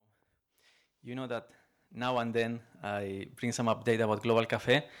You know that now and then I bring some update about Global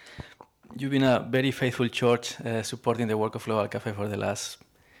Cafe. You've been a very faithful church supporting the work of Global Cafe for the last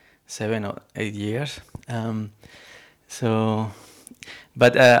 7 or 8 years. Um, so,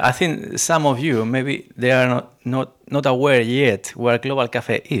 but I think some of you maybe they are not aware yet where Global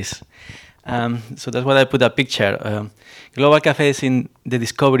Cafe is. So that's why I put a picture. Global Cafe is in the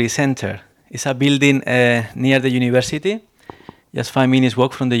Discovery Center. It's a building near the university, just 5 minutes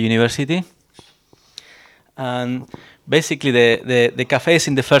walk from the university. And basically, the cafe is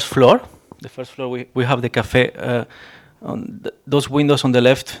in the first floor. The first floor, we have the cafe. On those windows on the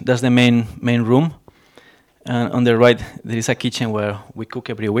left, that's the main room. And on the right, there is a kitchen where we cook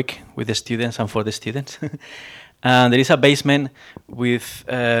every week with the students and for the students. And there is a basement with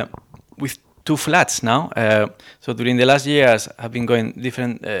two flats now. So during the last years, have been going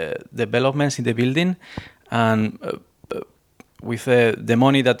different developments in the building, and with the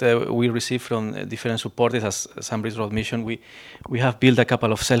money that we receive from different supporters as Sunbridge Road Mission, we have built a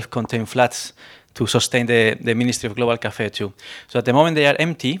couple of self-contained flats to sustain the Ministry of Global Cafe too. So at the moment they are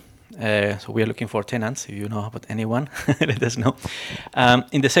empty. So we are looking for tenants. If you know about anyone, let us know.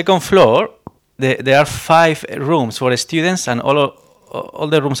 In the second floor, there are 5 rooms for the students, and all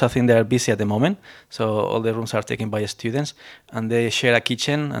the rooms I think they are busy at the moment. So all the rooms are taken by students, and they share a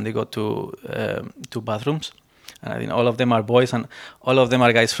kitchen, and they go to 2 bathrooms. And I think all of them are boys, and all of them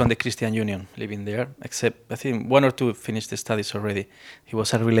are guys from the Christian Union living there, except I think 1 or 2 finished the studies already. He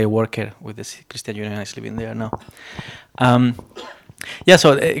was a relay worker with the Christian Union and is living there now.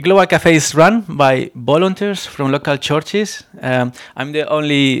 So Global Cafe is run by volunteers from local churches. I'm the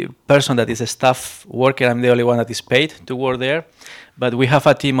only person that is a staff worker. I'm the only one that is paid to work there. But we have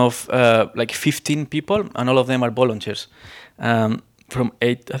a team of like 15 people, and all of them are volunteers. From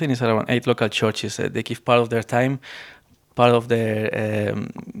 8, I think it's around 8 local churches. They give part of their time, part of their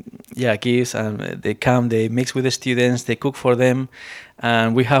gifts, and they come, they mix with the students, they cook for them.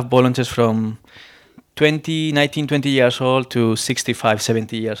 And we have volunteers from 19, 20 years old to 65,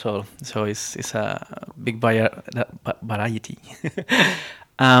 70 years old. So it's a big variety.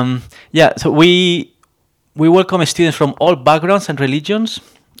 So we welcome students from all backgrounds and religions.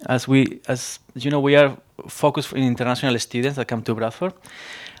 As you know, we are focused in international students that come to Bradford.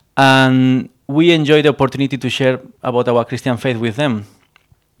 And we enjoy the opportunity to share about our Christian faith with them.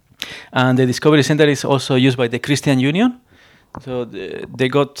 And the Discovery Center is also used by the Christian Union. So they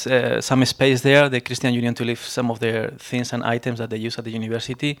got some space there, the Christian Union, to leave some of their things and items that they use at the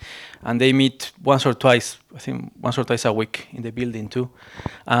university. And they meet once or twice a week in the building too.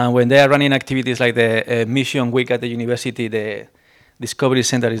 And when they are running activities like the Mission Week at the university, the Discovery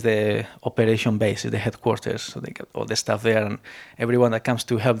Center is the operation base, is the headquarters. So they got all the stuff there, and everyone that comes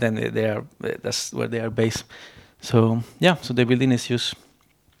to help them, that's where they are based. So so the building is used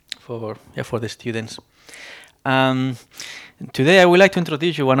for the students. Today I would like to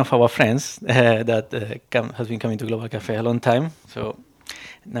introduce you one of our friends that has been coming to Global Cafe a long time. So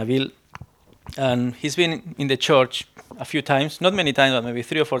Nabil, and he's been in the church a few times, not many times, but maybe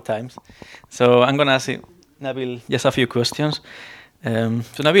 3 or 4 times. So I'm going to ask Nabil just a few questions.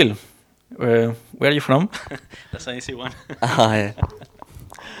 So Nabil, where are you from? That's an easy one.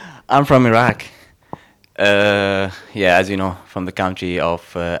 I'm from Iraq. As you know, from the country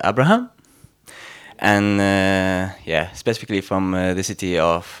of Abraham. And specifically from the city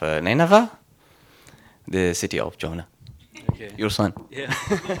of Nineveh, the city of Jonah. Okay. Your son. Yeah.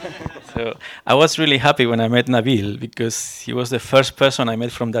 So I was really happy when I met Nabil, because he was the first person I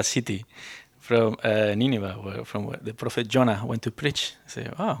met from that city, from Nineveh, where the prophet Jonah went to preach. I say,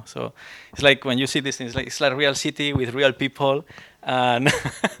 wow. So it's like when you see this, it's like a real city with real people, and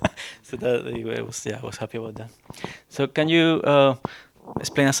so I was happy about that. So can you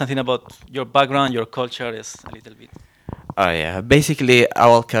explain us something about your background, your culture, just a little bit? Basically,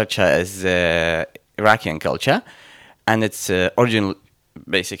 our culture is Iraqi culture, and it's original.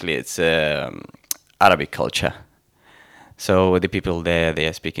 Basically, it's Arabic culture. So the people there, they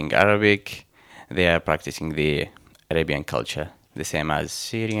are speaking Arabic. They are practicing the Arabian culture, the same as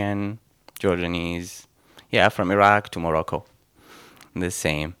Syrian, Jordanese. From Iraq to Morocco, the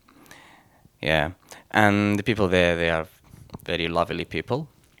same. And the people there, they are very lovely people,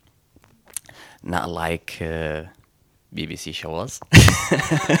 not like BBC shows.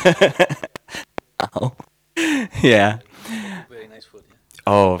 Oh. Yeah. Very nice food.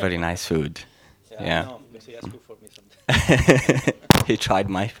 Oh, very nice food. Yeah. No, he asked for me sometime. He tried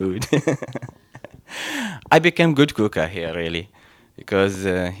my food. I became good cooker here, really, because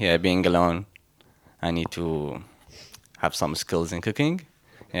being alone, I need to have some skills in cooking.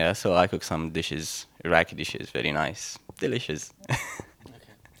 So I cook some dishes, Iraqi dishes, very nice, delicious.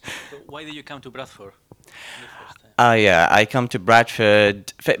 Okay. Why did you come to Bradford the first time? Yeah, I come to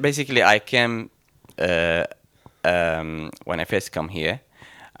Bradford. Basically, I came when I first come here.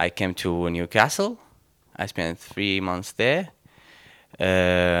 I came to Newcastle. I spent 3 months there.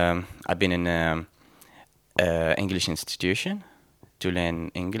 I've been in English institution to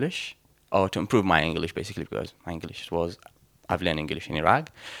learn English or to improve my English, basically, because my English was I've learned English in Iraq,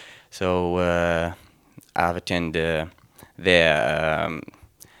 so I've attended their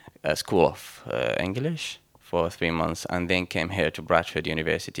a school of English for 3 months, and then came here to Bradford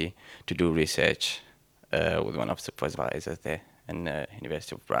University to do research with one of the supervisors there in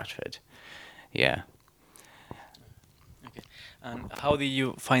University of Bradford. Yeah. Okay. And how did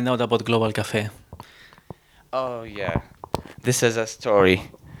you find out about Global Cafe? Oh yeah, this is a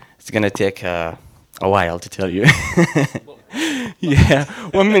story. It's gonna take a while to tell you. Yeah,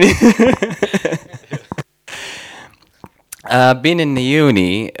 1 minute. Been in the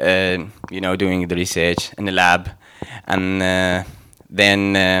uni, doing the research in the lab, and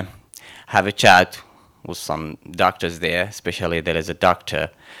then have a chat with some doctors there. Especially there is a doctor.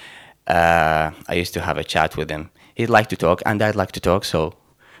 I used to have a chat with him. He'd like to talk, and I'd like to talk, so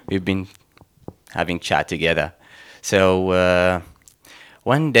we've been having chat together. So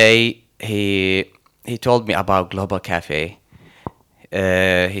one day he told me about Global Cafe.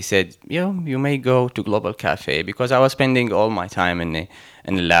 He said, you may go to Global Cafe, because I was spending all my time in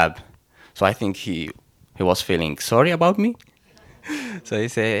the lab. So I think he was feeling sorry about me. So he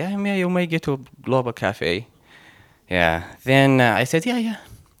said, yeah, you may get to Global Cafe. Yeah. Then I said, yeah,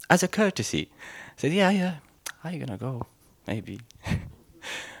 as a courtesy. I said, yeah, how you gonna go? Maybe.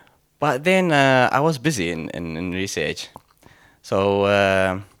 But then I was busy in research. So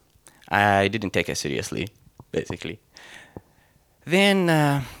I didn't take it seriously, basically. Then,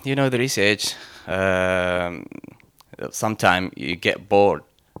 the research, sometimes you get bored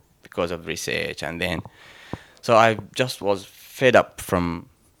because of research. And then, so I just was fed up from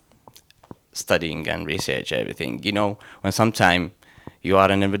studying and research, everything. When sometimes you are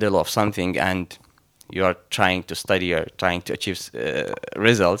in the middle of something and you are trying to study or trying to achieve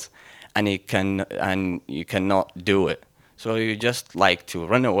results, and you cannot do it. So you just like to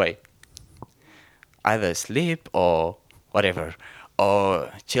run away, either sleep or whatever, or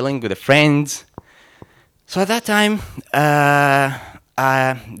chilling with the friends. So at that time,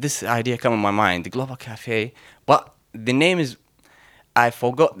 this idea came in my mind, the Global Cafe, but the name I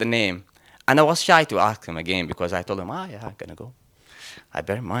forgot the name, and I was shy to ask him again, because I told him, yeah, I'm gonna go. I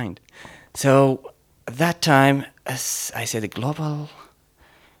bear in mind. So at that time, I said, global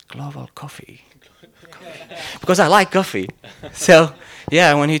coffee. Because I like coffee. So,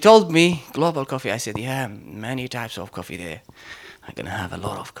 yeah, when he told me Global Coffee, I said, yeah, many types of coffee there. I'm going to have a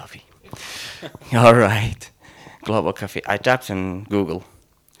lot of coffee. All right. Global Coffee. I typed in Google,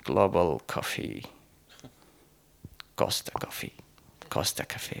 Global Coffee, Costa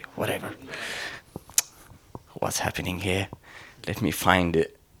Cafe, whatever. What's happening here? Let me find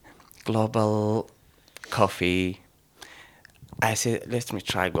it. Global Coffee. I said, let me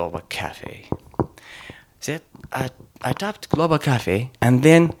try Global Cafe. Said I tapped Global Cafe, and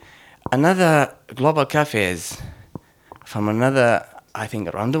then another Global Cafe is from another, I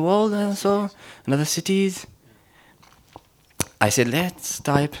think, around the world, and so another cities. I said, let's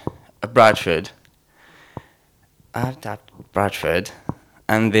type Bradford. I tapped Bradford,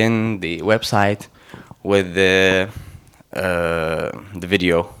 and then the website with the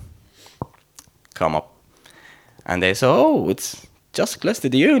video come up, and they said, oh, it's just close to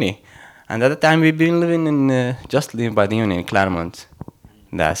the uni. And at the time, we've been living in just living by the uni in Claremont,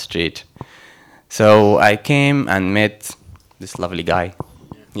 that street. So I came and met this lovely guy.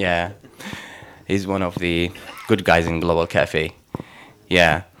 Yeah, he's one of the good guys in Global Cafe.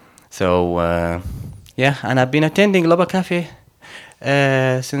 Yeah. So and I've been attending Global Cafe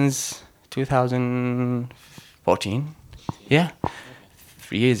since 2014. Yeah,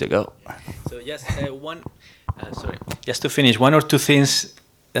 3 years ago. So just just to finish, one or two things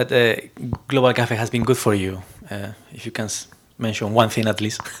that Global Cafe has been good for you. If you can mention one thing at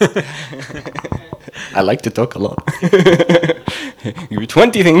least. I like to talk a lot. Give me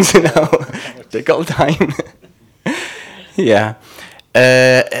 20 things now. Take all time. Yeah.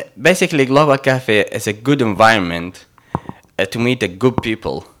 Basically, Global Cafe is a good environment to meet good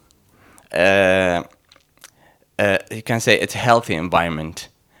people. You can say it's a healthy environment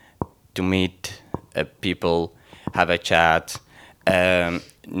to meet people, have a chat,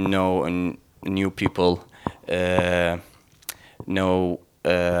 know new people, know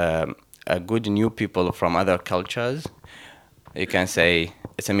good new people from other cultures. You can say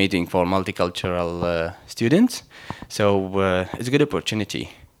it's a meeting for multicultural students. So it's a good opportunity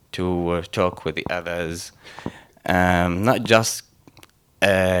to talk with the others, not just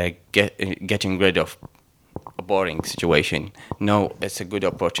getting rid of a boring situation. No, it's a good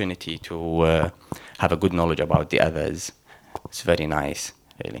opportunity to have a good knowledge about the others. It's very nice,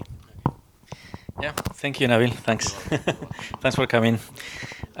 really. Yeah, thank you, Nabil. Thanks. Thanks for coming.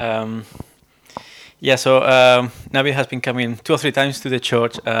 Nabil has been coming 2 or 3 times to the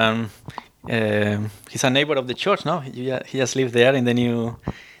church. He's a neighbor of the church, no? He just lived there in the new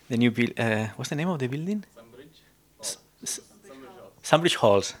what's the name of the building? Sunbridge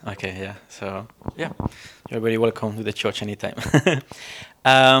Halls. Okay, yeah. So, yeah, you're very welcome to the church anytime.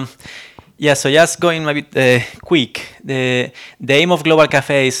 So just going a bit quick. The aim of Global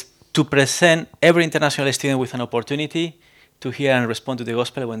Cafe is to present every international student with an opportunity to hear and respond to the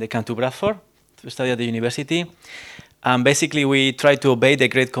gospel when they come to Bradford to study at the university. And basically, we try to obey the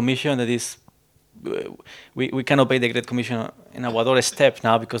Great Commission. That is, we can obey the Great Commission in our doorstep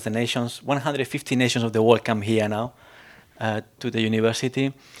now because the nations, 150 nations of the world come here now to the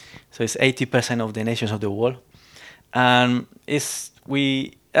university. So it's 80% of the nations of the world. And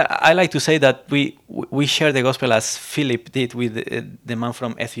I like to say that we share the gospel as Philip did with the man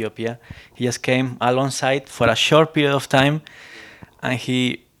from Ethiopia. He just came alongside for a short period of time, and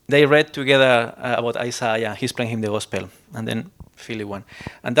they read together about Isaiah. He explained him the gospel, and then Philip went.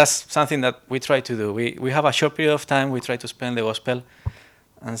 And that's something that we try to do. We have a short period of time. We try to explain the gospel,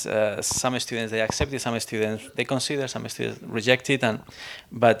 and some students they accept it, some students they consider, some students reject it,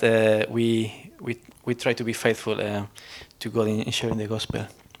 but we try to be faithful to God in sharing the gospel.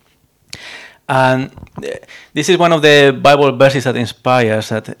 And this is one of the Bible verses that inspires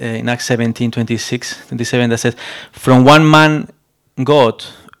that in Acts 17:26-27 that says, "From one man, God,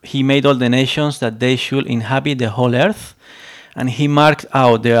 he made all the nations that they should inhabit the whole earth, and he marked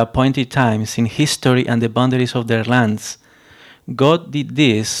out their appointed times in history and the boundaries of their lands. God did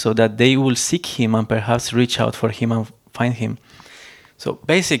this so that they will seek him and perhaps reach out for him and find him." So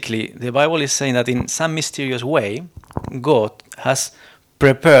basically, the Bible is saying that in some mysterious way, God has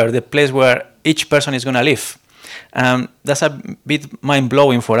prepared the place where each person is going to live. That's a bit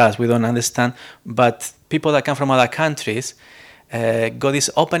mind-blowing for us. We don't understand. But people that come from other countries, God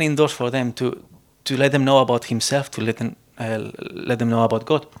is opening doors for them to let them know about himself, to let them know about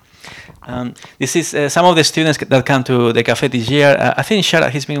God. This is some of the students that come to the cafe this year. I think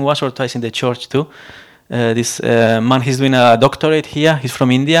Sharat, he's been once or twice in the church too. This man, he's doing a doctorate here. He's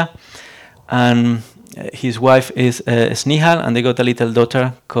from India. And his wife is Snehal, and they got a little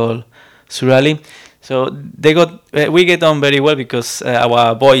daughter called Surali. So we get on very well because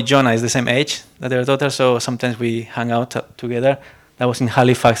our boy Jonah is the same age that their daughter. So sometimes we hang out together. That was in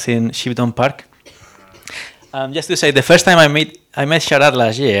Halifax in Shipton Park. Just to say, the first time I met Sharat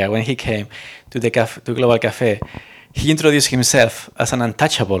last year when he came to Global Cafe, he introduced himself as an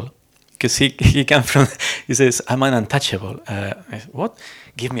untouchable. Because he came from, he says, "I'm an untouchable." I said, "What?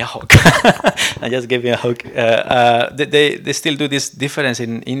 Give me a hug." I just gave him a hug. They still do this difference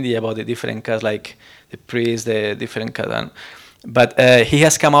in India about the different castes, like the priests, the different castes. But he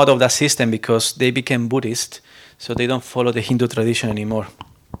has come out of that system because they became Buddhist, so they don't follow the Hindu tradition anymore.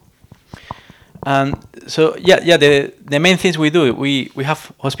 So the main things we do, we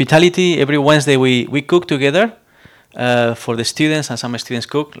have hospitality. Every Wednesday we cook together. For the students, and some students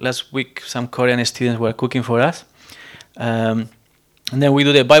cook. Last week, some Korean students were cooking for us. And then we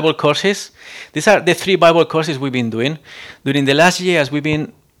do the Bible courses. These are the 3 Bible courses we've been doing. During the last years,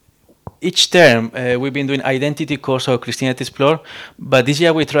 each term, we've been doing Identity course or Christianity Explore. But this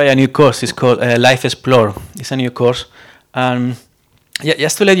year we try a new course. It's called Life Explore. It's a new course.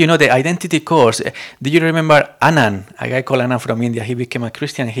 Just to let you know, the Identity course, do you remember Anand, a guy called Anand from India? He became a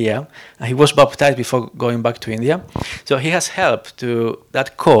Christian here, and he was baptized before going back to India. So he has helped to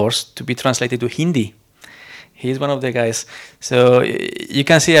that course to be translated to Hindi. He's one of the guys. So you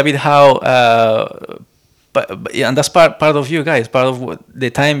can see a bit how, and that's part of you guys, part of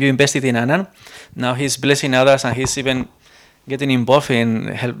the time you invested in Anand. Now he's blessing others, and he's even getting involved in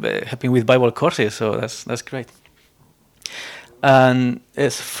helping with Bible courses. So that's great. And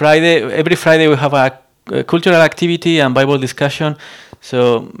it's Friday. Every Friday we have a cultural activity and Bible discussion.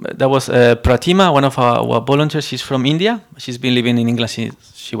 So that was Pratima, one of our volunteers. She's from India. She's been living in England since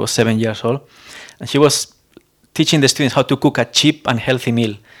she was 7 years old, and she was teaching the students how to cook a cheap and healthy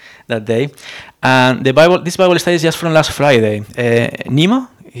meal that day. And this Bible study is just from last Friday. Nima,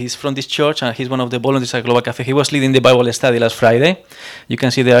 he's from this church, and he's one of the volunteers at Global Cafe. He was leading the Bible study last Friday. You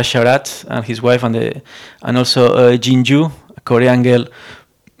can see there Sharat and his wife, and also Jinju, a Korean girl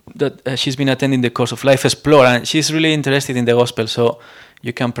that she's been attending the course of Life Explore, and she's really interested in the gospel. So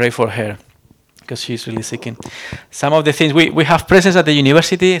you can pray for her because she's really seeking. Some of the things we have presence at the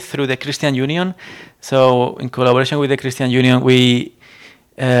university through the Christian Union. So in collaboration with the Christian Union, we've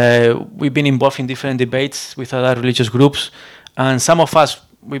been involved in different debates with other religious groups, and some of us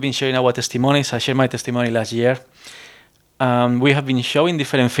we've been sharing our testimonies. I shared my testimony last year. We have been showing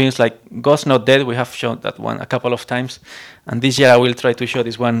different films like God's Not Dead. We have shown that one a couple of times, and this year I will try to show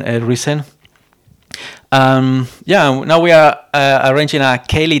this one recent. Now we are arranging a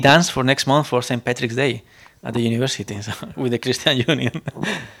Kaylee dance for next month for St. Patrick's Day at the university with the Christian Union.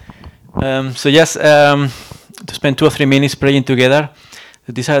 To spend 2 or 3 minutes praying together.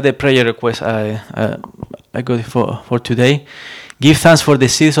 These are the prayer requests I got for today. Give thanks for the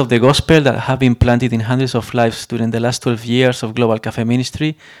seeds of the gospel that have been planted in hundreds of lives during the last 12 years of Global Cafe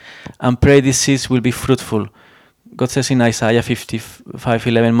ministry, and pray these seeds will be fruitful. God says in Isaiah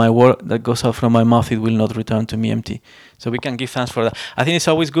 55:11, my word that goes out from my mouth, it will not return to me empty. So we can give thanks for that. I think it's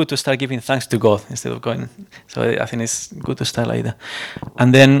always good to start giving thanks to God instead of going. So I think it's good to start like that.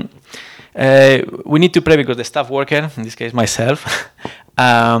 And then we need to pray because the staff worker, in this case myself,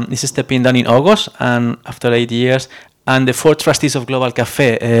 is stepping down in August, and after 8 years. And the 4 trustees of Global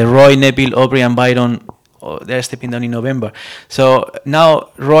Cafe, Roy, Neville, Aubrey, and Byron, they're stepping down in November. So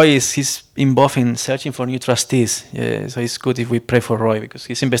now Roy he's involved in searching for new trustees. So it's good if we pray for Roy because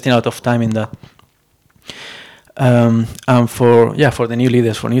he's investing a lot of time in that. And for the new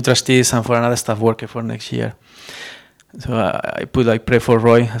leaders, for new trustees, and for another staff worker for next year. So I pray for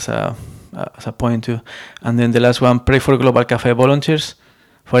Roy as a point too. And then the last one, pray for Global Cafe volunteers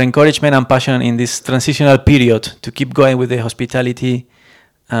for encouragement and passion in this transitional period to keep going with the hospitality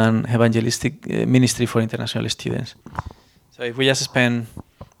and evangelistic ministry for international students. So if we just spend...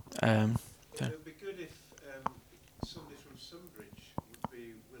 it would be good if somebody from Sunbridge would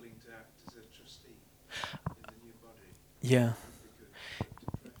be willing to act as a trustee in the new body. Yeah.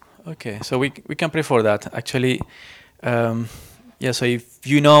 Okay, so we can pray for that. Actually, so if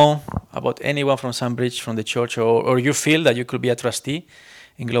you know about anyone from Sunbridge, from the church, or you feel that you could be a trustee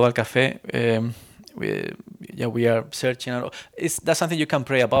in Global Cafe, we are searching. That's something you can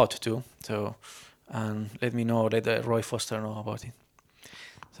pray about too. So, and let me know, let Roy Foster know about it.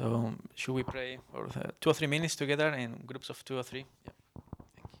 So, should we pray for 2 or 3 minutes together in groups of 2 or 3? Yeah.